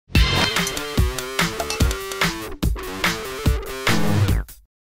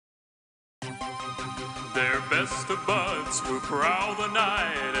best of buds who prowl the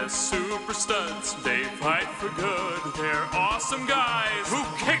night as super studs. They fight for good. They're awesome guys who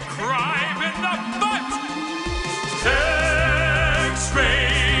kick crime in the butt.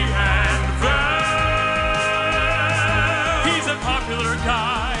 X-Ray and Vav. He's a popular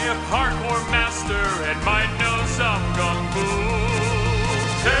guy, a parkour master, and might know some kung fu.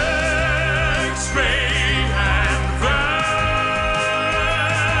 X-Ray and Vav.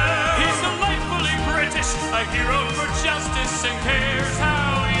 He's delightfully British, a hero for justice, and cares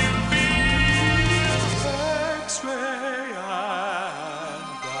how you feel. X-Ray and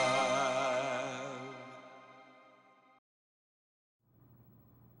Vav.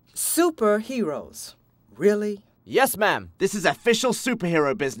 Superheroes. Really? Yes, ma'am. This is official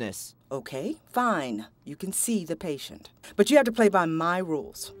superhero business. Okay, fine. You can see the patient. But you have to play by my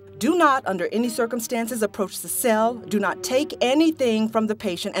rules. Do not, under any circumstances, approach the cell. Do not take anything from the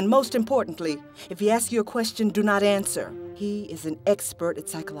patient. And most importantly, if he asks you a question, do not answer. He is an expert at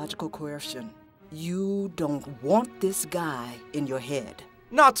psychological coercion. You don't want this guy in your head.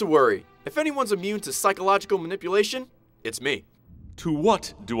 Not to worry. If anyone's immune to psychological manipulation, it's me. To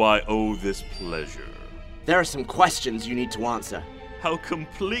what do I owe this pleasure? There are some questions you need to answer. How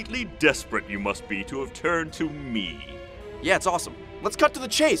completely desperate you must be to have turned to me. Yeah, it's awesome. Let's cut to the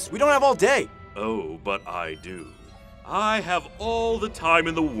chase. We don't have all day. Oh, but I do. I have all the time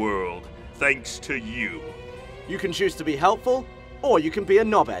in the world, thanks to you. You can choose to be helpful, or you can be a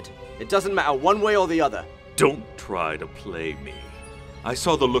knobhead. It doesn't matter one way or the other. Don't try to play me. I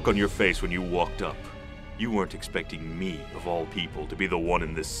saw the look on your face when you walked up. You weren't expecting me, of all people, to be the one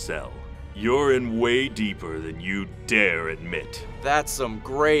in this cell. You're in way deeper than you dare admit. That's some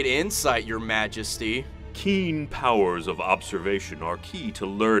great insight, Your Majesty. Keen powers of observation are key to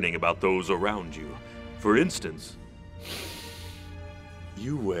learning about those around you. For instance,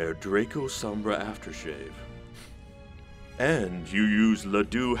 you wear Draco Sombra aftershave. And you use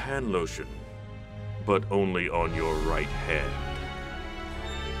Ledoux hand lotion, but only on your right hand.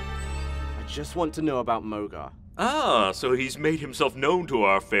 I just want to know about Mogar. Ah, so he's made himself known to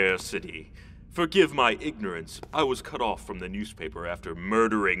our fair city. Forgive my ignorance. I was cut off from the newspaper after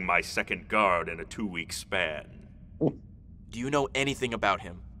murdering my second guard in a 2-week span. Do you know anything about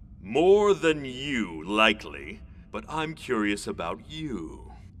him? More than you, likely. But I'm curious about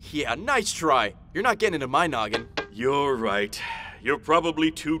you. Yeah, nice try. You're not getting into my noggin. You're right. You're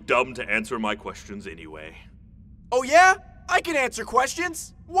probably too dumb to answer my questions anyway. Oh yeah? I can answer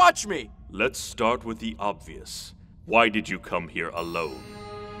questions. Watch me. Let's start with the obvious. Why did you come here alone?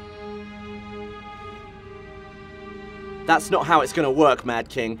 That's not how it's gonna work, Mad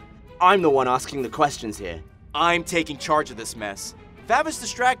King. I'm the one asking the questions here. I'm taking charge of this mess. Vav is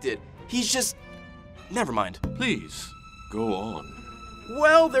distracted. He's just... Never mind. Please, go on.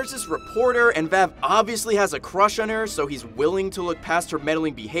 Well, there's this reporter, and Vav obviously has a crush on her, so he's willing to look past her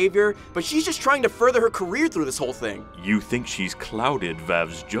meddling behavior, but she's just trying to further her career through this whole thing. You think she's clouded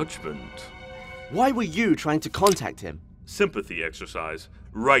Vav's judgment? Why were you trying to contact him? Sympathy exercise.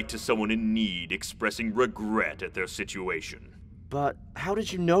 Write to someone in need, expressing regret at their situation. But how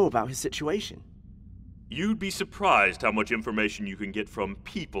did you know about his situation? You'd be surprised how much information you can get from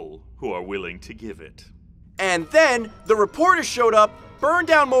people who are willing to give it. And then, the reporter showed up, burned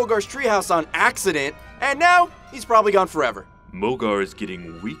down Mogar's treehouse on accident, and now he's probably gone forever. Mogar is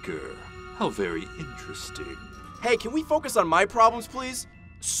getting weaker. How very interesting. Hey, can we focus on my problems, please?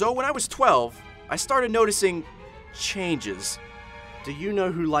 So when I was 12, I started noticing changes. Do you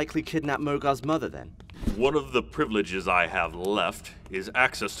know who likely kidnapped Mogar's mother, then? One of the privileges I have left is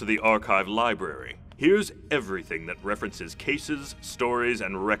access to the archive library. Here's everything that references cases, stories,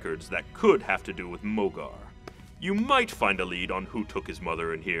 and records that could have to do with Mogar. You might find a lead on who took his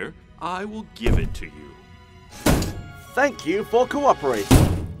mother in here. I will give it to you. Thank you for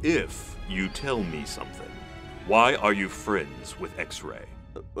cooperating. If you tell me something. Why are you friends with X-Ray?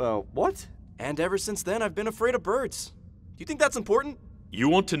 What? And ever since then, I've been afraid of birds. Do you think that's important? You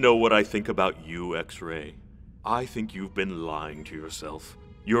want to know what I think about you, X-Ray? I think you've been lying to yourself.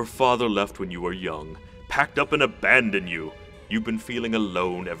 Your father left when you were young, packed up and abandoned you. You've been feeling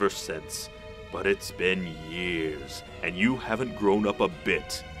alone ever since. But it's been years, and you haven't grown up a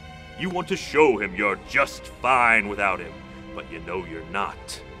bit. You want to show him you're just fine without him, but you know you're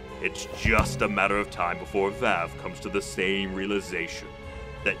not. It's just a matter of time before Vav comes to the same realization,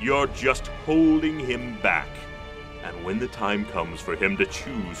 that you're just holding him back. And when the time comes for him to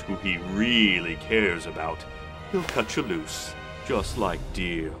choose who he really cares about, he'll cut you loose, just like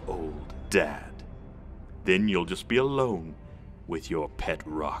dear old Dad. Then you'll just be alone with your pet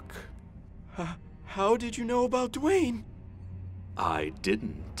rock. How did you know about Dwayne? I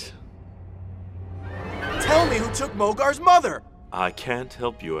didn't. Tell me who took Mogar's mother! I can't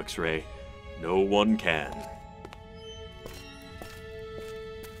help you, X-Ray. No one can.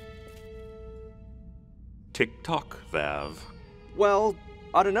 Tick-tock, Vav. Well,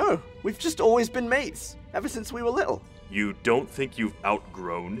 I don't know. We've just always been mates, ever since we were little. You don't think you've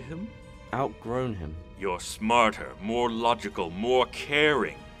outgrown him? Outgrown him? You're smarter, more logical, more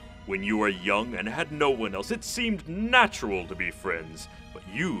caring. When you were young and had no one else, it seemed natural to be friends. But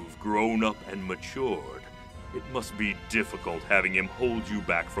you've grown up and matured. It must be difficult having him hold you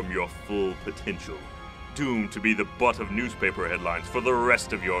back from your full potential. Doomed to be the butt of newspaper headlines for the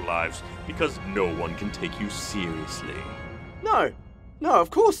rest of your lives because no one can take you seriously. No, of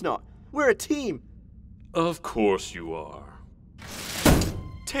course not. We're a team. Of course you are.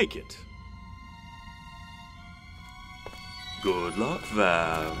 Take it. Good luck,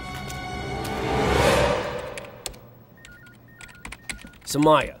 Vav.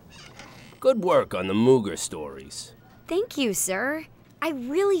 Samaya, good work on the Mooger stories. Thank you, sir. I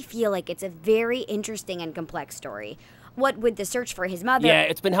really feel like it's a very interesting and complex story. What with the search for his mother... Yeah,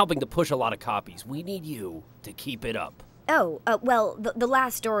 it's been helping to push a lot of copies. We need you to keep it up. Oh, well, the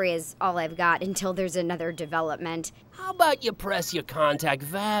last story is all I've got until there's another development. How about you press your contact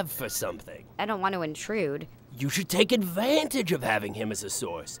Vav for something? I don't want to intrude. You should take advantage of having him as a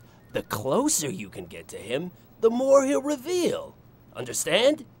source. The closer you can get to him, the more he'll reveal.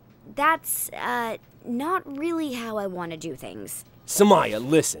 Understand? That's, not really how I want to do things. Samaya,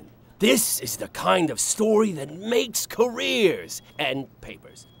 listen. This is the kind of story that makes careers and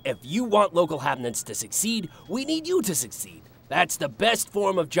papers. If you want local happenings to succeed, we need you to succeed. That's the best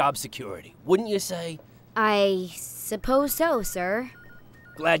form of job security, wouldn't you say? I suppose so, sir.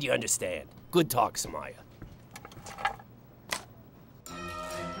 Glad you understand. Good talk, Samaya.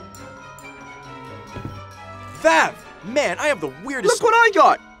 Vav! Man, I have the weirdest... Look what I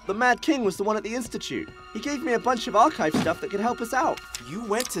got! The Mad King was the one at the Institute. He gave me a bunch of archive stuff that could help us out. You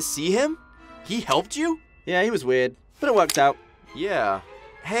went to see him? He helped you? Yeah, he was weird, but it worked out. Yeah.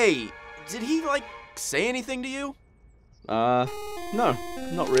 Hey, did he, say anything to you? No,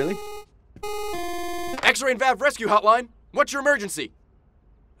 not really. X-Ray and Vav Rescue Hotline! What's your emergency?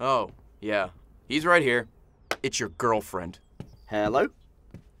 Oh, yeah. He's right here. It's your girlfriend. Hello?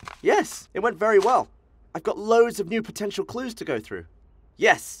 Yes, it went very well. I've got loads of new potential clues to go through.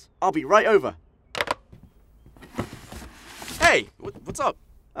 Yes, I'll be right over. Hey, what's up?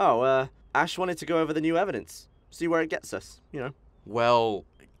 Oh, Ash wanted to go over the new evidence. See where it gets us, you know. Well,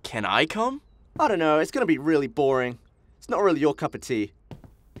 can I come? I don't know, it's gonna be really boring. It's not really your cup of tea.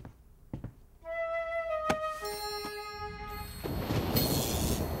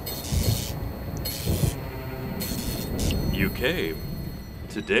 You came.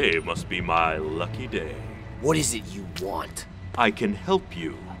 Today must be my lucky day. What is it you want? I can help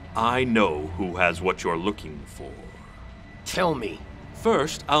you. I know who has what you're looking for. Tell me.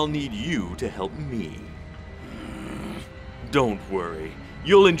 First, I'll need you to help me. Don't worry.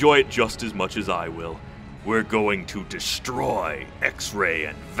 You'll enjoy it just as much as I will. We're going to destroy X-Ray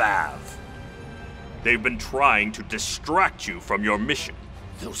and Vav. They've been trying to distract you from your mission.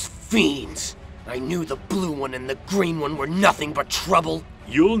 Those fiends! I knew the blue one and the green one were nothing but trouble.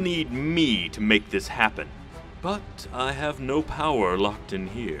 You'll need me to make this happen. But I have no power locked in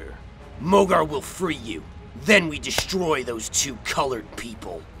here. Mogar will free you. Then we destroy those two colored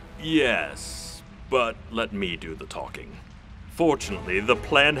people. Yes, but let me do the talking. Fortunately, the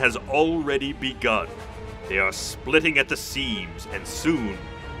plan has already begun. They are splitting at the seams, and soon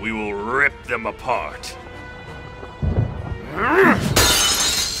we will rip them apart.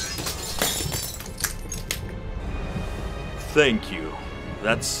 Thank you.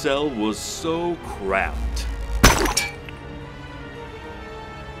 That cell was so cramped.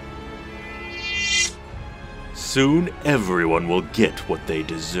 Soon everyone will get what they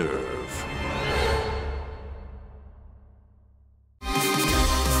deserve.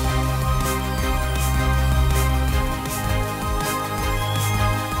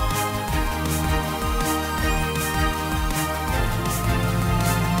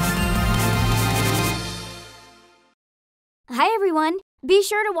 Hi, everyone. Be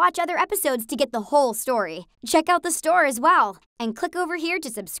sure to watch other episodes to get the whole story. Check out the store as well, and click over here to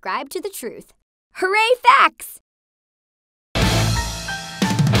subscribe to The Truth. Hooray, facts!